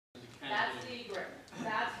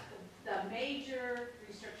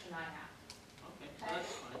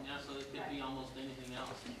almost anything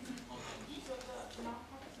else. Okay. So the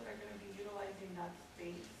nonprofits that are going to be utilizing that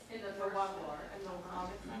space In the first floor. in the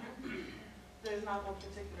wellness center, there's not one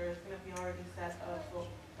particular. It's going to be already set up, so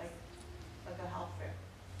like a health fair.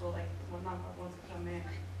 So like when nonprofit wants to come in,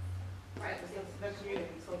 Right. it's the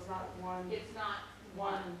community. So it's not one. It's not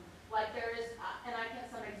one. Like there is, and I can,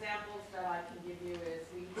 some examples that I can give you is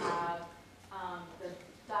we have the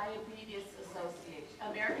Diabetes Association,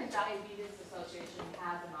 American Diabetes Association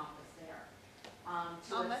has an office there.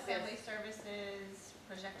 Alma Family Services,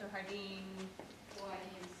 Proyecto Jardín,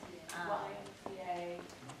 YMCA,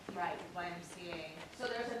 right. YMCA. So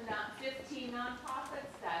there's 15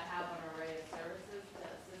 nonprofits that have an array of services to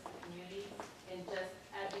assist the community in just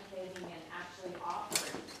educating and actually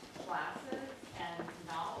offering classes and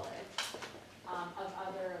knowledge of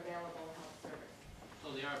other available health services.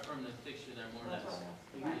 So they are a permanent fixture there, more or less.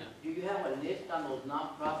 Right. Do you have a list on those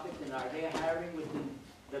nonprofits, and are they hiring within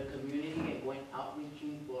the community and going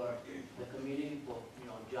outreaching for the community for,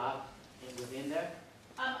 jobs within there?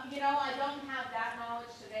 I don't have that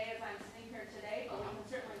knowledge today as I'm sitting here today, but we can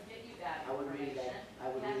certainly get you that I would really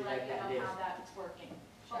information. like that And let you know how list. that's working.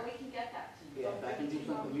 But we can get that to you. Yeah, if I can do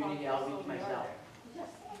some community outreach myself. Yes.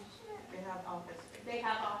 They have office space. They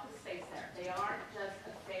have office space there. They aren't just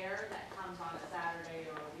a fair that comes on a Saturday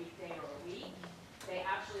or a weekday or a week. They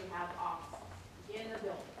actually have offices in the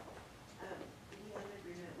building. We have an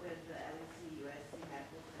agreement with the LAC USC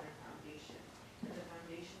Medical Center Foundation. And the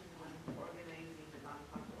foundation is one organizing the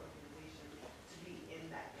nonprofit organization to be in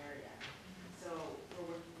that area. So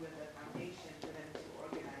we're working with the foundation for them to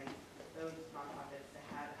organize those nonprofits to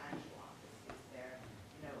have actual office space there,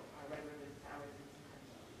 our regular business hours and sometimes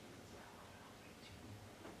weekends as well.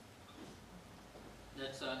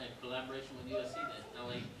 That's in collaboration with USC then,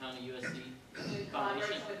 LA County USC In Foundation.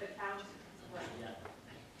 collaboration with the county. Yeah.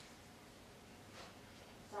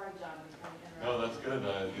 Sorry, John, we kind of interrupted. No, that's good.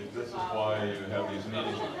 This is why you have these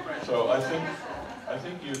meetings. So I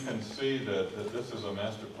think you can see that this is a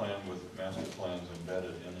master plan with master plans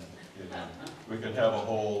embedded in it. We could have a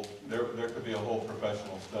whole, there could be a whole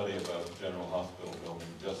professional study about the General Hospital building,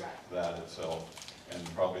 just that itself. And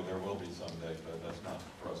probably there will be someday, but that's not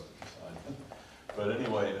for us to decide. But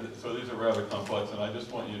anyway, so these are rather complex, and I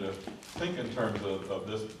just want you to think in terms of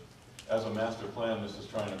this. As a master plan, this is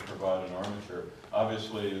trying to provide an armature.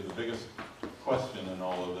 Obviously, the biggest question in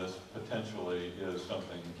all of this potentially is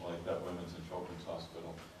something like that Women's and Children's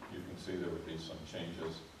Hospital. You can see there would be some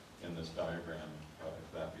changes in this diagram if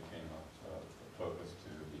that became a focus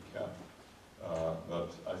to be kept.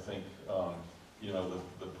 But I think,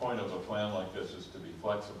 the point of a plan like this is to be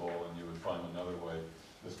flexible, and you would find another way.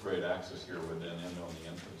 This great axis here would then end on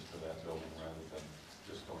the entrance to that building rather than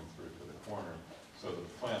just going through to the corner. So the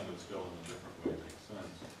plan would still in a different way make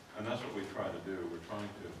sense. And that's what we try to do. We're trying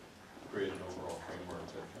to create an overall framework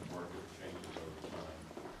that can work with changes over time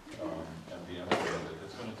and be implemented.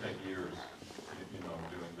 It's going to take years,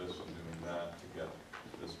 doing this and doing that to get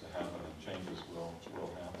this to happen, and changes will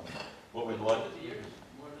happen. What we'd like to years,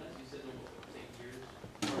 more or less, you said it will take years.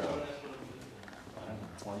 Yeah. More or less, what are we looking at? I don't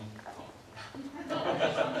know, 20? No,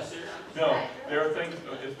 No, there are things,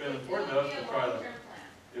 it's been important to us to try to, Long-term plan.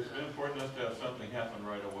 it's been important to us to have something happen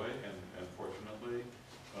right away, and fortunately,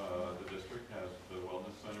 the district has the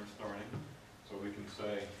wellness center starting, so we can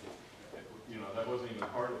say, that wasn't even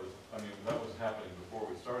part of this, that was happening before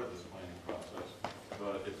we started this planning process,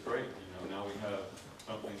 but it's great, now we have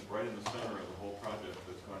something right in the center of the whole project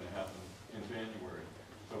that's going to happen in January,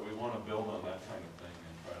 so we want to build on that kind of thing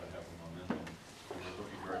and try to have a momentum. So we're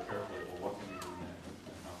looking very carefully, well, what can we do next,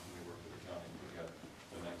 and how can we work with the county to get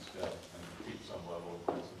the next step and keep some level of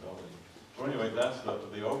flexibility. So anyway, that's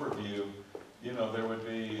the overview. There would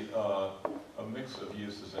be a mix of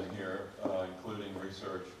uses in here, including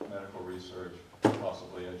research, medical research,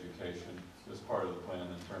 possibly education. This part of the plan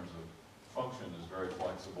in terms of function is very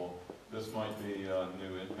flexible. This might be a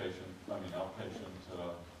new outpatient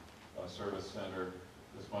service center.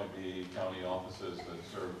 This might be county offices that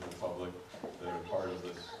serve the public that are part of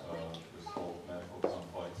this whole medical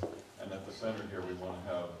complex. And at the center here, we want to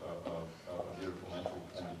have a beautiful entry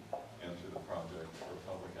point into the project for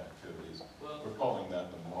public activities. We're calling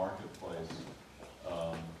that the marketplace.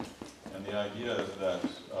 And the idea is that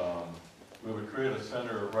we would create a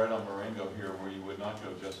center right on Marengo here where you would not go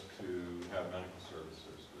just to have medical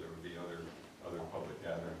services. There would be other public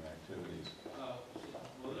gathering activities.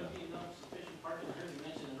 Will there be enough sufficient parking? I heard you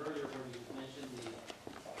mentioned it earlier where you mentioned the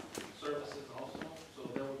services also, so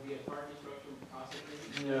there would be a parking structure possibly?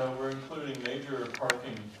 Yeah, we're including major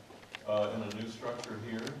parking in a new structure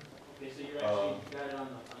here. Okay, so you're actually got it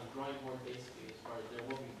on the drawing board basically as far as there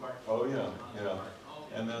will be parking. Oh, yeah, on the yeah. park. Okay.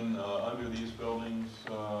 And then under these buildings,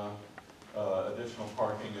 additional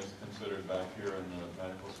parking is considered back here in the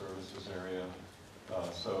medical services area.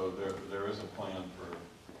 So there is a plan for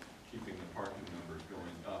keeping the parking numbers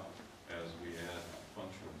going up as we add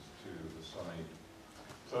functions to the site.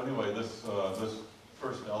 So anyway, this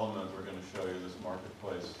first element we're going to show you, this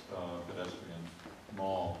marketplace pedestrian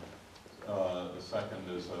mall. The second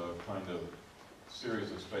is a kind of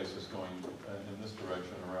series of spaces going in this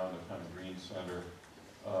direction around a kind of green center.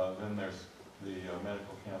 Then there's the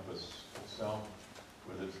medical campus itself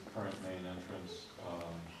with its current main entrance,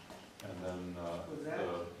 and then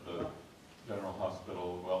the general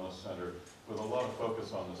hospital wellness center with a lot of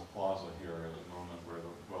focus on this plaza here at the moment where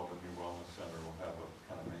the new wellness center will have a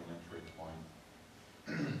kind of main entry point.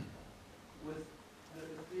 With the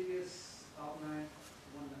previous outline,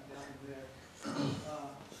 one down there,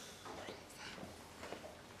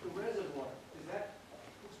 the reservoir, is that,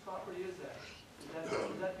 whose property is that?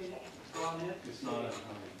 Is that being drawn in? It's not a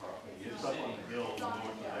county property, it's up on the hill north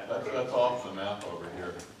of that. That's off the map over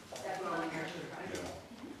here. That's what I'm hearing.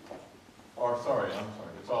 Yeah. Or sorry, I'm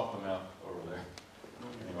sorry, it's off the map over there.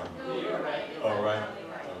 Anyway. No, you're right. It's Oh, right. absolutely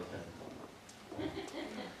right. Okay.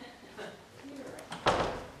 You're right.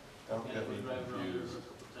 Don't get me confused.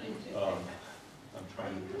 I'm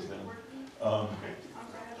trying to present. I'm sorry, I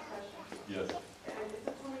have a question. Yes. And is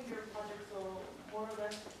this one of your projects, so more or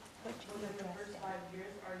less, within the first 5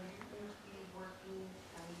 years, are you going to be working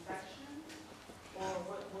on sections? Or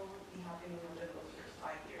what will be happening within those first 5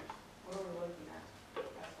 years? What are we looking at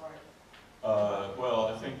as far as?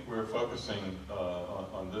 Well, I think we're focusing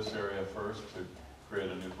on this area first to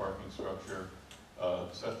create a new parking structure,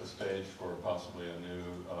 set the stage for possibly a new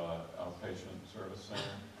outpatient service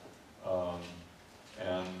center,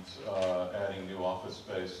 and adding new office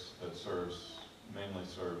space that mainly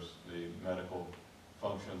serves the medical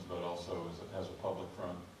functions, but also has a public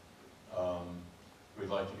front. We'd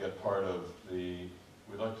like to get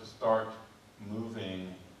we'd like to start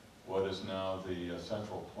moving what is now the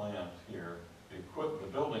central plant here. The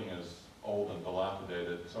building is old and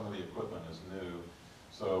dilapidated. Some of the equipment is new.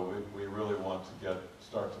 So we really want to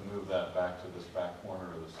start to move that back to this back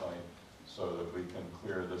corner of the site so that we can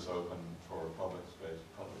clear this open for public space,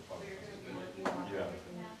 public So you're functions. going to be working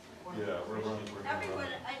on Yeah. We're running. Everyone,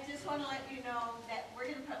 I just want to let you know that we're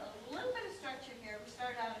going to put a little bit of structure here. We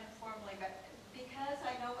started out informally, but because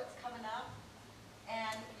I know what's coming up,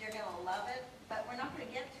 and you're going to love it, but we're not going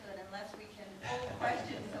to get to it unless we can hold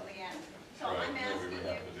questions till the end. So Right, I'm yeah, we asking would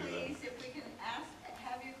you, have to do that. please, if we can have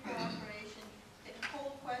your cooperation, to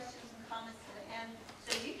hold questions and comments to the end,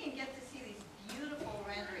 so you can get to see these beautiful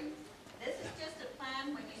renderings. This is just a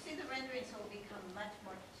plan. When you see the renderings, it will become much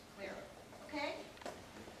more clearer. Okay?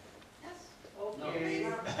 Yes? Okay.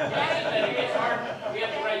 It's hard, we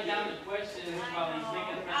have to write down the questions while he's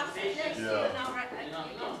making the I'll sit next presentation. to you and I'll write, you No,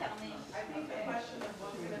 can tell me. I think the question of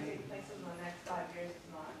what's going to take place in the next 5 years is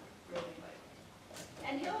not really like.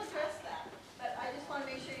 And he'll address that, but I just want to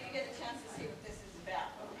make sure you get a chance to see what this is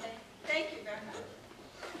about, okay? Thank you very much.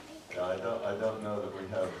 Yeah, I don't know that we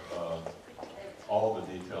have all the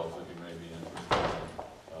details that you may be interested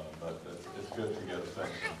in, but it's good to get a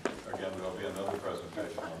sense. Again, there'll be another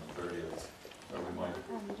presentation on the 30th, so we might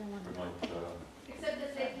Except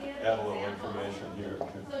that they give add a little examples. information here.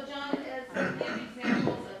 So John is give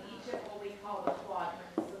examples of each of what we call the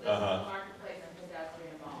quadrants. So this is the marketplace and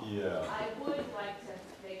pedestrian mall. Yeah. I would like to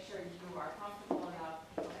make sure you are comfortable enough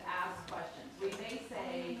to ask questions. We may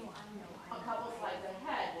say a couple slides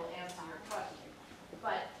ahead will answer your question,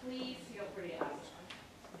 but please feel free to ask.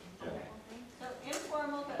 Yeah. So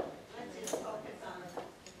informal, but let's just focus on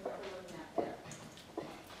what we're looking at there.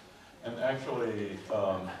 And actually,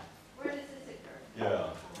 Where does this occur?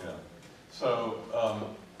 yeah. So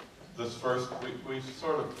this first, we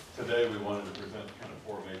sort of, today we wanted to present kind of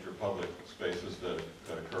 4 major public spaces that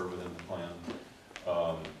occur within the plan.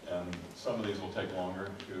 And some of these will take longer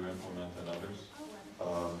to implement than others.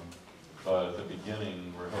 But at the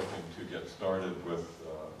beginning, we're hoping to get started with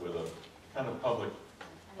a kind of public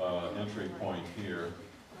entry point here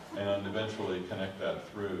and eventually connect that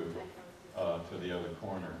through to the other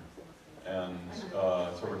corner. And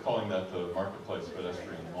so we're calling that the Marketplace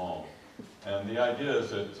Pedestrian Mall. And the idea is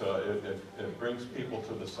that it brings people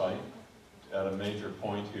to the site at a major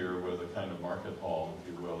point here with a kind of market hall,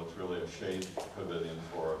 if you will. It's really a shade pavilion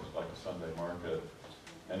for us, like a Sunday market.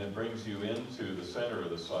 And it brings you into the center of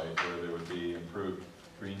the site where there would be improved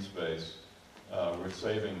green space. We're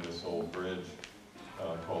saving this old bridge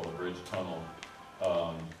called the Bridge Tunnel.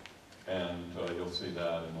 And you'll see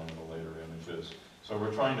that in one of the later images. So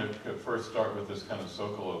we're trying to first start with this kind of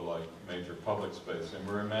circle of like major public space. And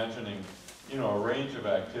we're imagining you know, a range of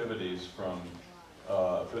activities from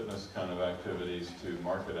fitness kind of activities to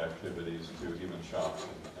market activities to even shops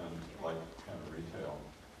and like kind of retail.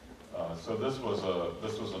 So this was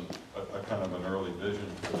a kind of an early vision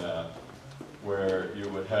for that, where you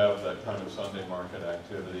would have that kind of Sunday market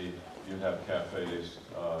activity. You'd have cafes,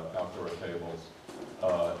 outdoor tables,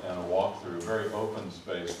 and a walkthrough, very open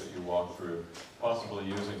space that you walk through, possibly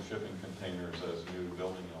using shipping containers as new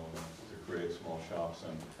building elements to create small shops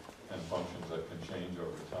and functions that can change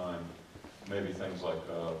over time. Maybe things like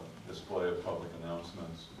display of public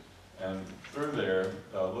announcements. And through there,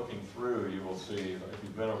 looking through, you will see, if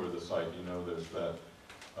you've been over the site, you know there's that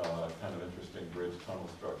kind of interesting bridge tunnel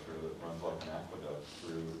structure that runs like an aqueduct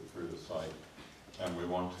through the site. And we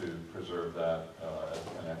want to preserve that as a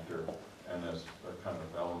connector and as a kind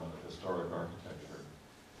of element of historic architecture.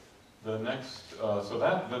 The next, so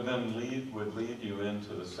that would then would lead you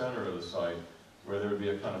into the center of the site, where there would be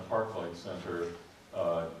a kind of park-like center,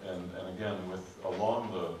 and again,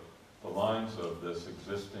 along the lines of this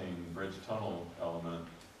existing bridge tunnel element,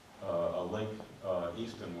 a link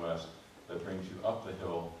east and west that brings you up the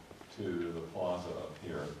hill to the plaza up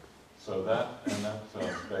here. So that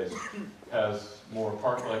space has more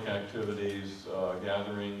park-like activities,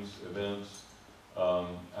 gatherings, events,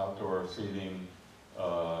 outdoor seating,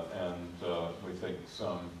 and we think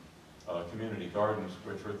some community gardens,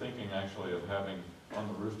 which we're thinking actually of having on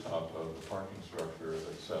the rooftop of the parking structure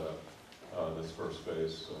that's set up, this first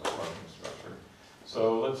phase parking structure.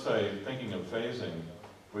 So let's say, thinking of phasing,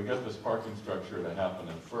 we get this parking structure to happen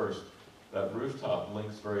at first. That rooftop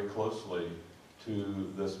links very closely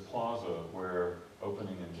to this plaza where,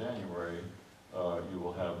 opening in January, you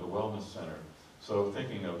will have the wellness center. So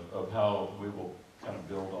thinking of how we will kind of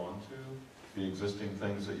build onto the existing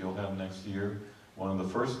things that you'll have next year, one of the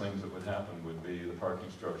first things that would happen would be the parking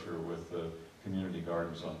structure with the community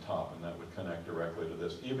gardens on top, and that would connect directly to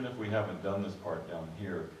this. Even if we haven't done this part down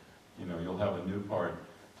here, you know, you'll have a new part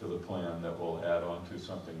to the plan that will add on to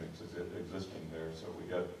something that's existing there, so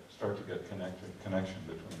we start to get connection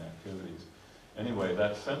between activities. Anyway,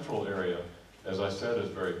 that central area, as I said, is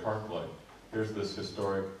very park-like. Here's this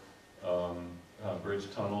historic bridge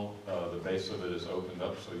tunnel. The base of it is opened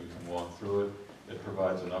up so you can walk through it. It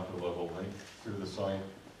provides an upper-level link through the site.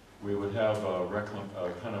 We would have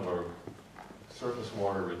kind of a surface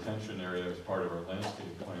water retention area as part of our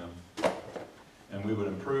landscape plan. And we would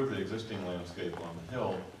improve the existing landscape on the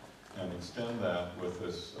hill and extend that with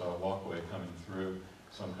this walkway coming through,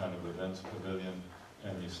 some kind of events pavilion,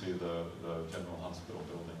 and you see the general hospital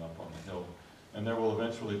building up on the hill. And there will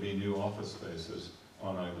eventually be new office spaces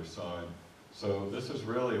on either side. So this is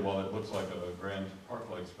really, while it looks like a grand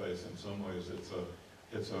park-like space, in some ways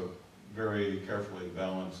it's a very carefully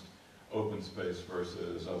balanced open space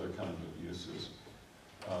versus other kinds of uses.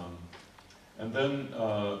 And then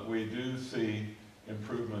we do see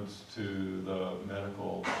improvements to the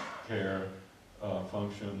medical care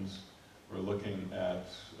functions. We're looking at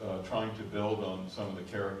trying to build on some of the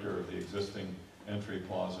character of the existing entry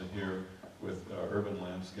plaza here with urban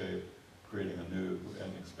landscape, creating a new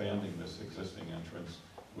and expanding this existing entrance,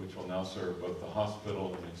 which will now serve both the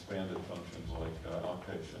hospital and expanded functions like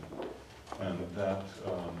outpatient. And that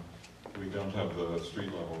we don't have the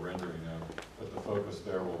street level rendering of, but the focus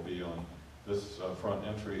there will be on this front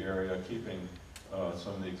entry area, keeping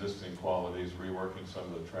some of the existing qualities, reworking some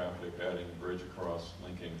of the traffic, adding a bridge across,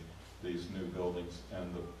 linking these new buildings,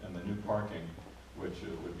 and the new parking, which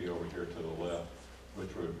would be over here to the left,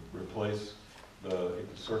 which would replace the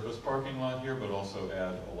surface parking lot here, but also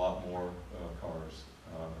add a lot more cars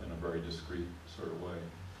in a very discreet sort of way.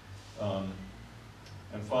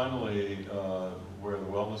 And finally, where the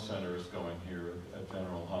wellness center is going here at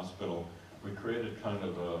General Hospital, we created kind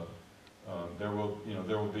of a, there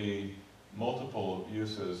will be multiple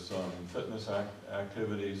uses, fitness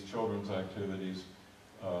activities, children's activities,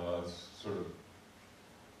 sort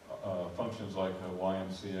of functions like a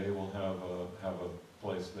YMCA will have a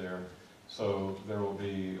place there. So there will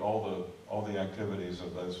be all the activities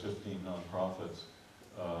of those 15 nonprofits,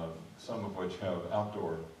 some of which have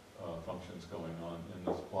outdoor functions going on in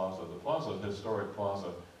this plaza. The plaza, the historic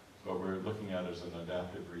plaza, what we're looking at is an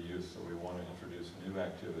adaptive reuse, so we want to introduce new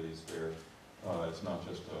activities there. It's not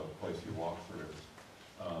just a place you walk through.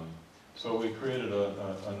 So we created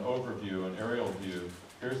an overview, an aerial view.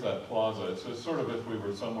 Here's that plaza. It's sort of if we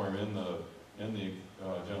were somewhere in the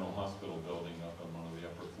General Hospital building up on one of the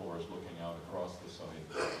upper floors looking out across the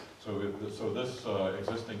site. So this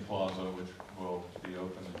existing plaza, which will be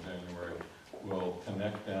open in January, will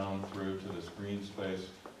connect down through to this green space.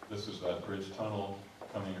 This is that bridge tunnel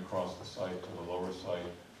coming across the site to the lower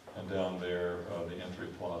site, and down there, the entry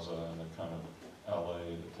plaza and the kind of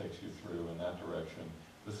alley that takes you through in that direction.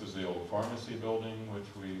 This is the old pharmacy building, which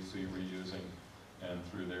we see reusing, and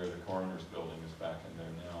through there, the coroner's building is back in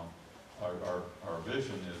there now. Our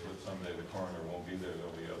vision is that someday the coroner won't be there,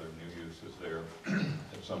 there'll be other new uses there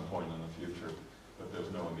at some point in the future, but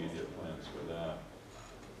there's no immediate plans for that.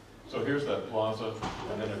 So here's that plaza,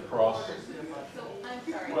 and then across, So, I'm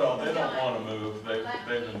sorry. well, they don't want to move,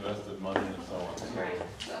 they've invested money and so on. Right,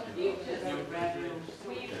 so we just,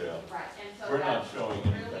 we, Yeah. right, and so We're not that's showing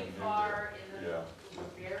really anything new far there. in the, Yeah,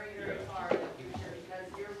 very, very Yeah. far in the future, because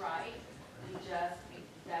you're right, we just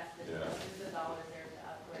invested Yeah. millions of dollars there to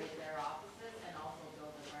upgrade their offices and also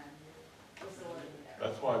build a brand new facility there.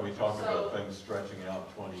 that's why we talk about So- things stretching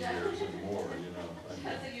out 20 years and more, you know. I mean,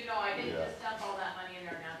 Just so you know, I didn't Yeah. just dump all that money in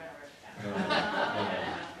there and now I'm gonna rip it No,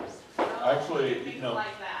 down. no, Actually, you Things know,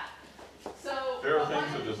 like that. So. there are but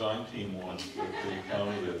things one- the design team wants that the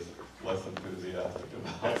county is less enthusiastic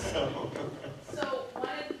about, so. So one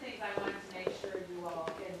of the things I wanted to make sure you all,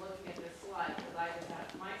 in looking at this slide, because I was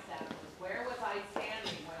at my staff, was where was I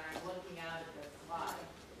standing when I'm looking out at this slide?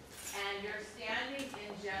 And you're standing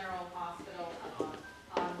in General Hospital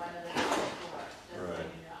on one of the top floors, just so Right.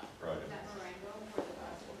 you know. Right. Is that Marengo for the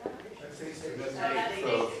hospital? That's Oh, that's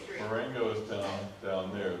So State Street. Marengo is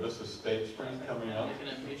down there. This is State Street coming up, Looking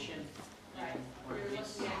at Mission, Right. or You're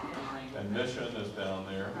it's looking at and Mission is down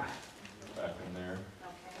there, Right, back in there.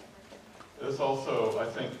 okay. This also, I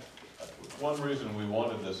think, one reason we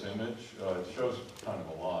wanted this image, it shows kind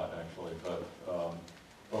of a lot, actually, but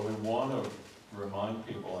we want to remind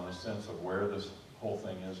people in a sense of where this whole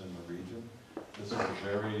thing is in the region. This is a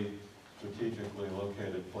very strategically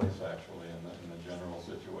located place, actually, in the general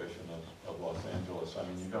situation of Los Angeles. I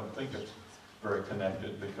mean, you don't think it's very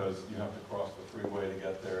connected because you have to cross the freeway to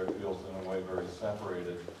get there. It feels in a way very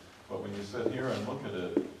separated. But when you sit here and look at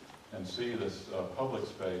it and see this public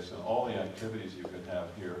space and all the activities you could have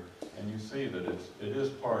here, and you see that it is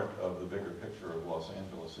part of the bigger picture of Los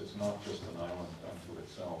Angeles. It's not just an island unto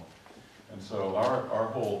itself. And so our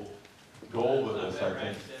whole goal with this, I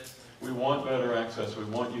think, we want better access. We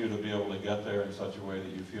want you to be able to get there in such a way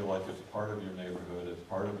that you feel like it's part of your neighborhood, it's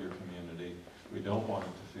part of your community. We don't want it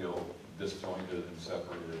to feel disjointed and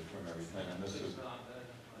separated from everything. And this is,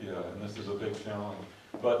 and this is a big challenge.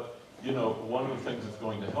 But, you know, one of the things that's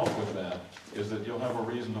going to help with that is that you'll have a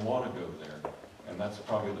reason to want to go there. And that's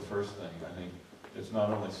probably the first thing. I think it's not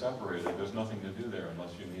only separated, there's nothing to do there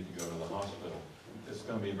unless you need to go to the hospital. It's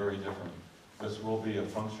going to be very different. This will be a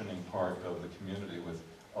functioning part of the community with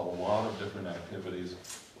a lot of different activities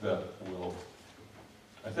that will,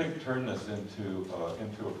 I think, turn this into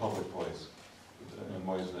a public place in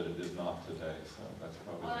ways that it is not today. So that's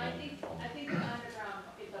probably Well, the I main think component. the underground,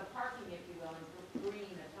 the parking, if you will, and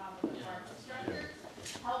bringing the top of the parking structures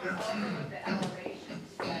helps also with the elevation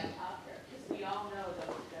to get up there. Because we all know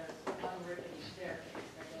there's one rickety staircase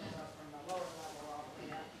that goes up from the lower level all the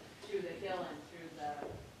way up through the hill and through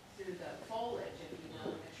the foliage, if you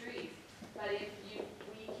will, in the trees. But if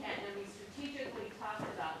we can't, and we strategically talked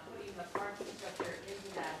about putting the parking structure into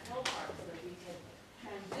that hill park so that we could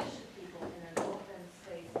transition people in an open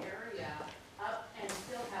space area up and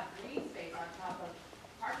still have green space on top of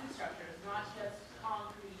parking structures, not just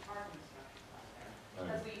concrete parking structures out there.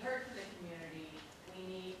 Because we heard from the community, we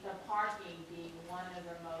need the parking being one of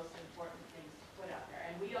the most important things to put out there,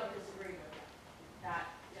 and we don't disagree with that.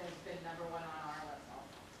 That has been number one on our list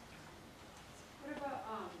also. What about,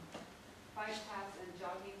 bike paths and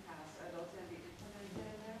jogging paths, are those gonna be implemented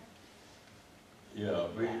in there? Yeah,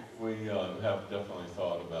 we have definitely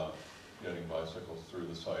thought about getting bicycles through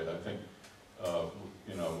the site. I think,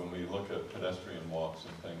 you know, when we look at pedestrian walks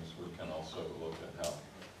and things, we can also look at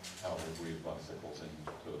how we weave bicycles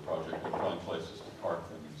into the project and find places to park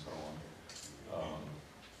them and so on.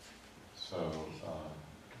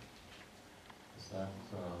 Is that,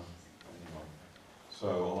 anyway. So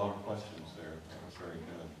a lot of questions there. That was very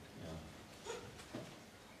good, yeah.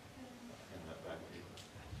 Hand that back to you.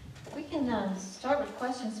 We can start with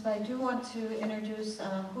questions, but I do want to introduce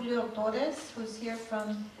Julio Torres, who's here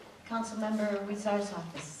from Councilmember Huizar's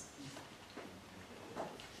office.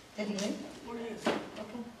 Did he leave?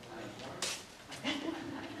 Okay.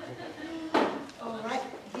 All right,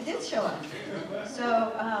 he did show up.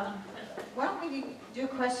 So why don't we do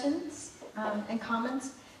questions and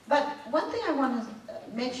comments? But one thing I want to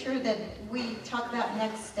make sure that we talk about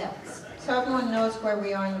next steps, so everyone knows where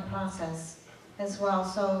we are in the process as well.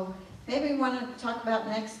 So maybe we want to talk about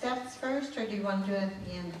next steps first, or do you want to do it at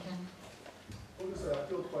the end, Ken? We'll just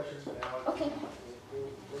field questions for now. Okay.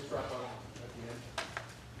 We'll start on at the end.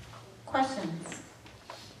 Questions?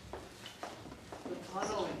 The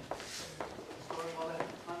tunneling,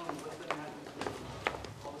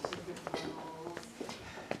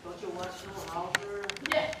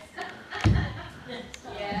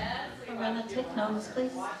 Notes,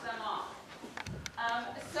 please. Watch them off.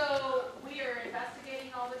 So we are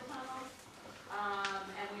investigating all the tunnels,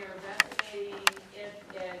 and we are investigating if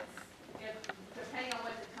depending on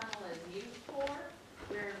what the tunnel is used for,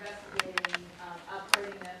 we're investigating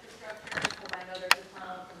upgrading the infrastructure, because I know there's a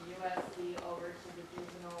tunnel from USC over to the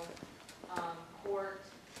juvenile court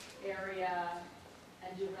area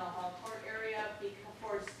and juvenile hall court area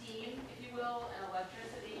for steam, if you will, and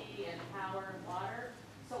electricity and power and water.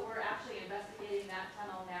 So we're actually investigating that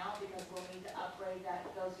tunnel now because we'll need to upgrade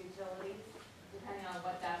those utilities depending on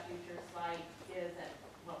what that future site is at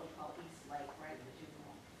what we call East Lake, right, the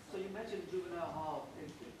juvenile. So you mentioned juvenile hall.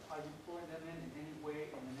 Are you pulling them in any way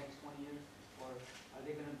in the next 20 years? Or is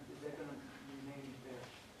that gonna remain there?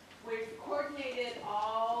 We've coordinated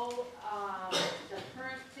all the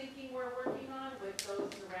current thinking we're working on with those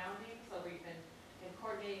surroundings. So we've been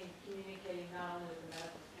coordinating, communicating not only with the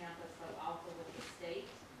medical campus, but also with the state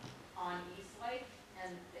on East Lake and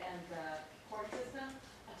the court system.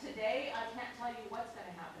 Today, I can't tell you what's going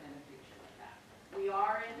to happen in the future with that. We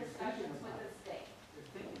are in discussions with the state. They're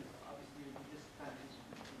thinking, obviously, you just kind of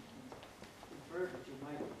inferred that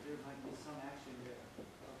there might be some action there.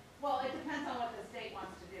 Well, it depends on what the state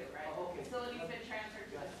wants to do, right? Oh, okay. The facility's been transferred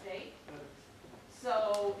to the state. But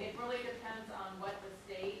So it really depends on what the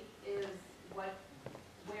state is, where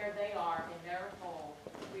they are in their whole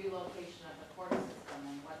relocation of the court system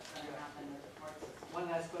and what's going to happen with the court system. one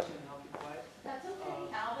last question, and I'll be quiet. That's okay.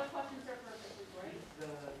 All the questions are perfectly great.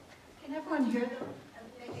 Can everyone hear them?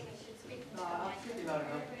 Maybe I should speak. No, I'm thinking about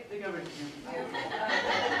it. I think I already do. We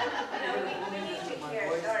need to hear,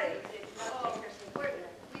 sorry, it's not takers important.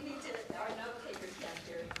 We need to, our note takers can't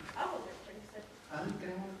hear. Oh, they're pretty good.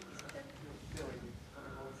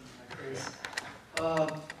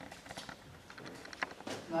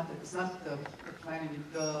 It's not the planning,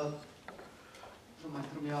 threw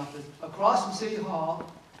me off. Across from City Hall,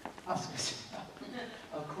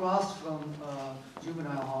 across from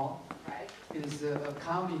Juvenile Hall Right? is a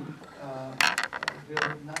county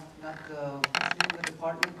building, not the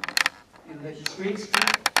department in the streets.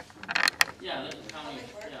 Yeah, that's the county,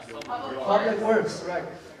 yeah. Public Works, right.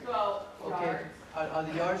 Well, Okay. yards. Are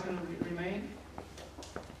the yards going to remain?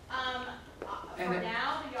 For And it-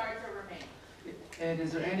 now, the yards are remaining. And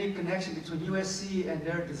is there any connection between USC and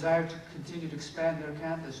their desire to continue to expand their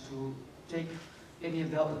campus to take any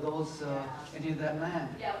of any of that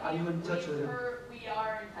land? Yeah, Are you in touch with them? we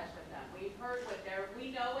are in touch with them. We've heard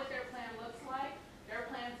we know what their plan looks like. Their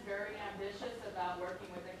plan's very ambitious about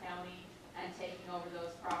working with the county and taking over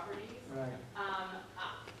those properties. Right.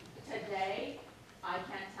 Today, I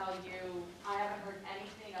can't tell you, I haven't heard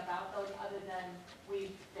anything about those other than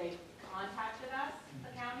they've contacted us,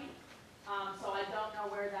 the county. So I don't know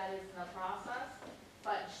where that is in the process.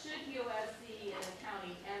 But should USC and the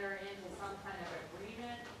county enter into some kind of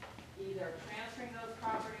agreement, either transferring those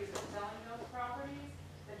properties or selling those properties,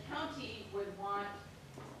 the county would want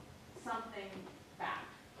something back,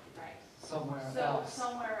 right? Somewhere So, else.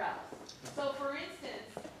 somewhere else. So for instance,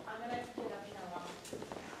 I'm gonna get up here.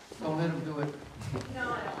 Don't let them do it.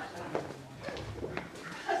 No, I don't want to.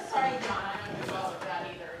 Sorry, John, I don't do well with that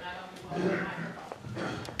either, and I don't do well with the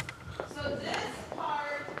microphone. So this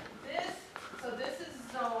part, this is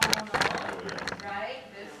zonal, right?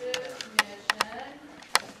 This is mission.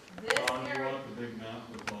 This You area. want the big map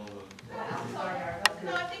with all the... I'm sorry,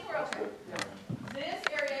 no, I think we're okay. This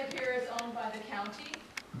area here is owned by the county.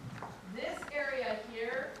 This area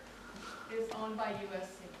here is owned by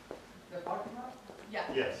USC. The parking lot? Yeah.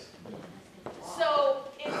 Yes. So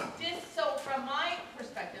so from my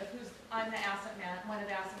perspective, I'm one of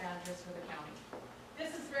the asset managers for the county.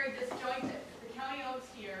 This is very disjointed. The county owns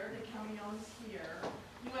here, the county owns here,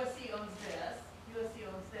 USC owns this, USC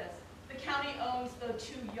owns this. The county owns the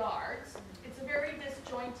 2 yards. It's very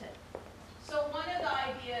disjointed. So one of the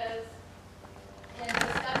ideas in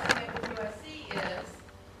discussing it with USC is,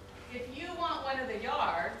 if you want one of the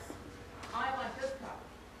yards, I want this property.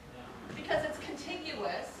 Because it's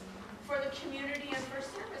contiguous for the community and for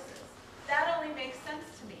services. That only makes sense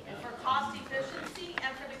to me, and for cost efficiency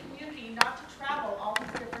and for the community not to travel all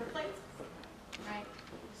these different places, right?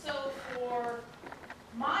 So for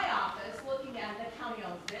my office, looking at the county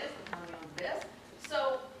owns this, the county owns this,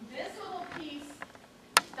 so this little piece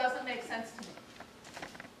doesn't make sense to me,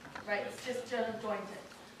 right? It's just disjointed.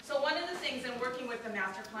 So one of the things in working with the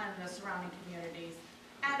master plan and the surrounding communities,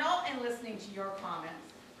 and listening to your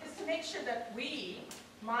comments, is to make sure that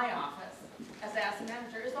my office, as asset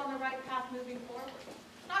manager, is on the right path moving forward.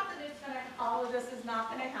 Not that all of this is not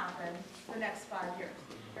going to happen the next 5 years.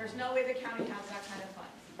 There's no way the county has that kind of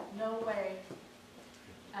funds. No way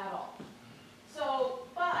at all. So,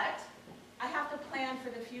 but I have to plan for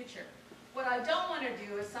the future. What I don't want to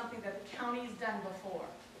do is something that the county's done before.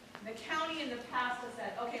 The county in the past has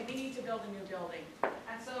said, okay, we need to build a new building.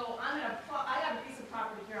 And so I got a piece of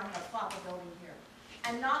property here, I'm gonna plop a building here.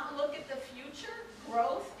 And not look at the future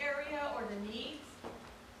growth area or the needs.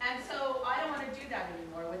 And so I don't want to do that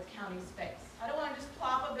anymore with county space. I don't want to just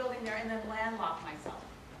plop a building there and then landlock myself.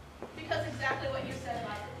 Because exactly what you said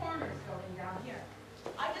about the coroner's building down here.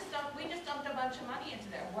 We just dumped a bunch of money into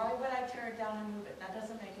there. Why would I tear it down and move it? That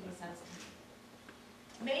doesn't make any sense to me.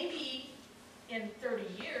 Maybe in 30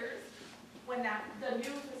 years, when the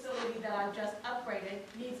new facility that I've just upgraded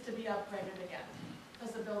needs to be upgraded again,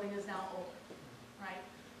 because the building is now older, right?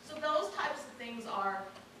 So those types of things are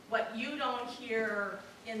what you don't hear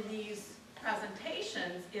in these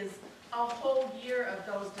presentations is a whole year of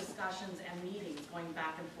those discussions and meetings going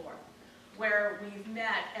back and forth, where we've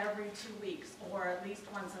met every 2 weeks or at least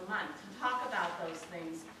once a month to talk about those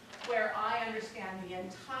things, where I understand the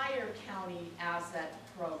entire county asset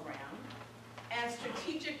program and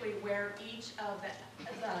strategically where each of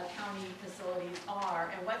the county facilities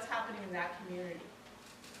are and what's happening in that community.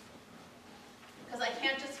 Because I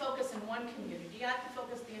can't just focus in one community, I have to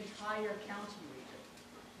focus the entire county region.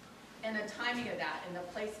 And the timing of that and the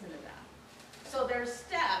placement of that. So there's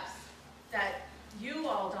steps that you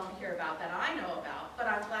all don't hear about that I know about, but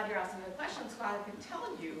I'm glad you're asking the questions so I can tell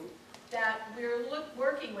you that we're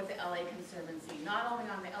working with the LA Conservancy, not only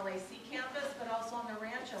on the LAC campus, but also on the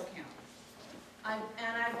Rancho campus.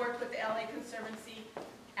 I've worked with the LA Conservancy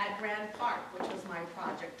at Grand Park, which was my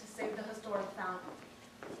project, to save the historic fountain.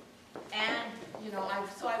 And,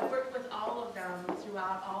 so I've worked with all of them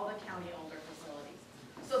throughout all the county older facilities.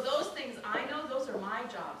 So those things, I know those are my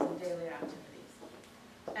jobs and daily activities.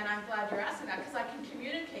 And I'm glad you're asking that, because I can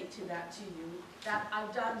communicate to you that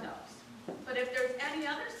I've done those. But if there's any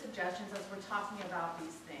other suggestions as we're talking about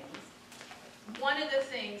these things, one of the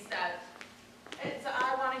things that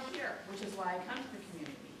I want to hear, which is why I come to the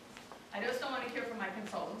community meetings. I just don't want to hear from my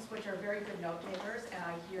consultants, which are very good note takers, and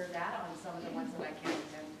I hear that on some of the ones that I can't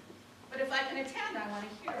attend. But if I can attend, I want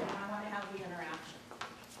to hear it, and I want to have the interaction.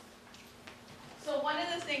 So one of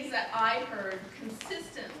the things that I heard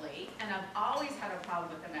consistently, and I've always had a problem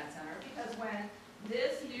with the Met Center, because when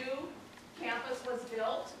this new campus was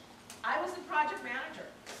built, I was the project manager.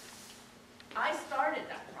 I started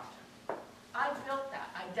that project. I built that.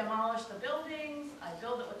 I demolished the buildings, I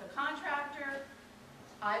built it with the contractor.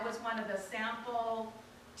 I was one of the sample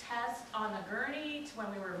tests on the gurney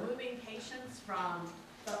when we were moving patients from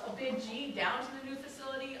the Big G down to the new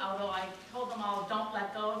facility, although I told them all, don't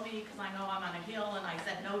let go of me, because I know I'm on a hill, and I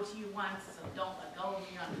said no to you once, so don't let go of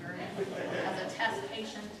me on the gurney as a test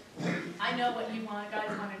patient. I know what you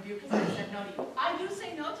guys want to do, because I said no to you. I do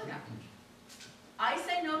say no to them. I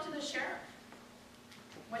say no to the sheriff.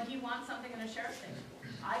 When he wants something in a sheriff's station,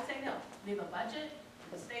 I say no. Leave a budget,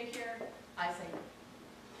 to stay here, I say no.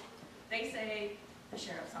 They say, the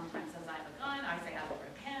sheriff sometimes says I have a gun, I say I have a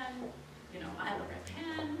red pen. I have a red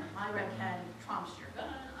pen, my red pen trumps your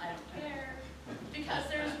gun, I don't care. Because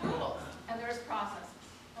there's rules and there's processes,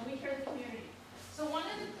 and we hear the community. So one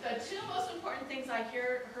of the two most important things I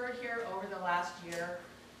heard here over the last year,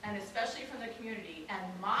 and especially from the community, and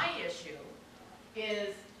my issue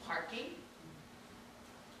is parking,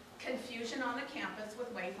 confusion on the campus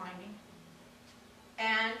with wayfinding,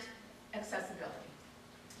 and accessibility.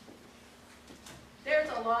 There's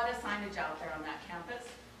a lot of signage out there on that campus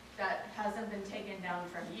that hasn't been taken down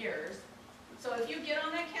from years. So if you get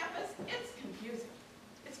on that campus, it's confusing.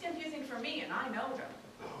 It's confusing for me, and I know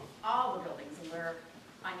all the buildings and where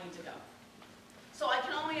I need to go. So I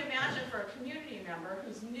can only imagine for a community member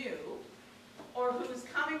who's new or who's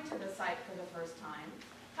coming to the site for the first time,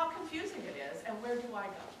 how confusing it is and where do I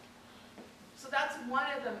go? So that's one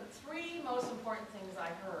of the three most important things I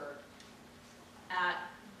heard at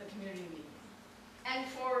the community meeting. And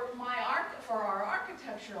for our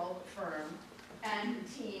architectural firm and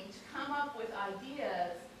team to come up with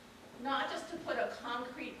ideas, not just to put a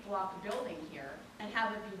concrete block building here and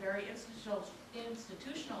have it be very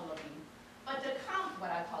institutional looking, but to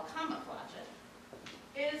what I call camouflage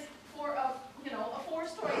it, is for a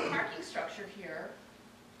 4-story parking structure here,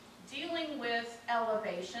 dealing with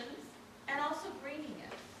elevations and also greening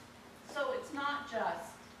it. So it's not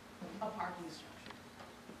just a parking structure.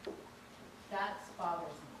 That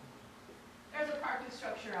bothers me. There's a parking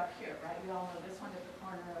structure up here, right? We all know this one at the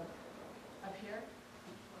corner of up here.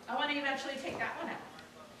 I want to eventually take that one out.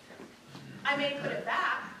 I may put it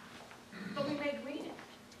back, but we may green it.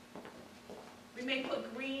 We may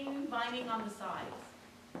put green vining on the sides.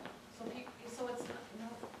 So it's,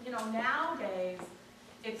 nowadays,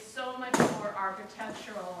 it's so much more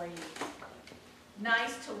architecturally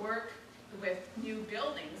nice to work with new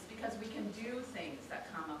buildings because we can do things that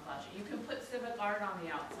camouflage it. You can put civic art on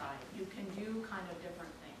the outside. You can do kind of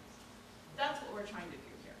different things. That's what we're trying to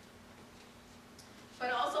do here.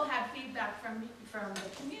 But also have feedback from the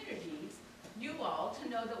communities, you all, to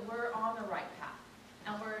know that we're on the right path.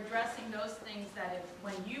 And we're addressing those things that if,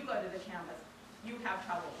 when you go to the campus, you have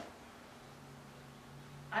trouble with.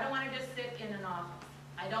 I don't want to just sit in an office.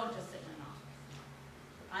 I don't just sit in an office.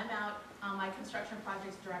 I'm out on my construction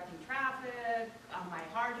projects directing traffic, on my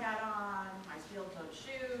hard hat on, my steel-toed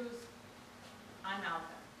shoes. I'm out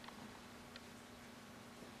there.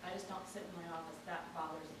 I just don't sit in my office. That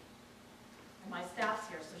bothers me. And my staff's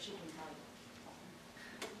here, so she can tell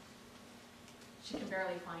you. She can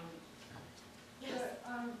barely find me. Yes?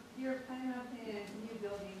 So, you're planning on putting in new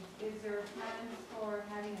buildings. Is there plans for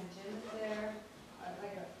having a gym there?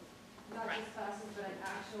 Like a, not Right. just classes, but an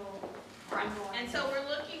actual. Right, ongoing- and so we're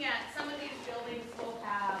looking at, some of these buildings will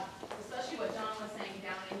have, especially what John was saying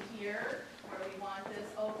down in here, where we want this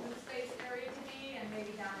open space area to be, and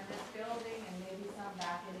maybe down in this building, and maybe some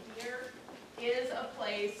back in here, is a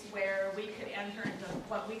place where we could enter into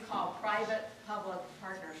what we call private-public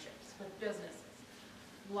partnerships with businesses,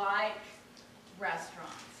 like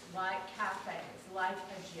restaurants, like cafes, like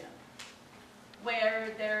a gym, where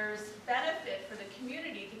there's benefit for the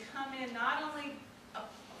community to come in not only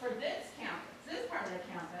for this campus, this part of the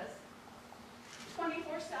campus,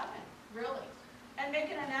 24/7, really, and make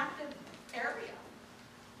it an active area.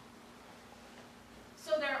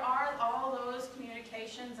 So there are all those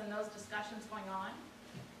communications and those discussions going on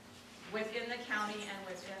within the county and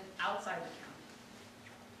within, outside the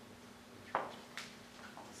county.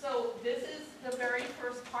 So this is the very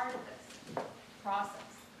first part of this process.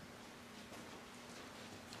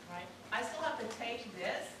 Right? I still have to take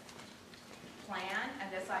this plan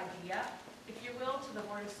and this idea, if you will, to the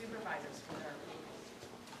Board of Supervisors for their approval.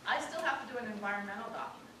 I still have to do an environmental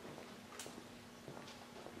document.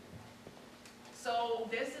 So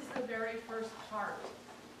this is the very first part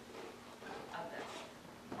of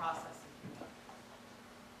this process.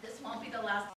 This won't be the last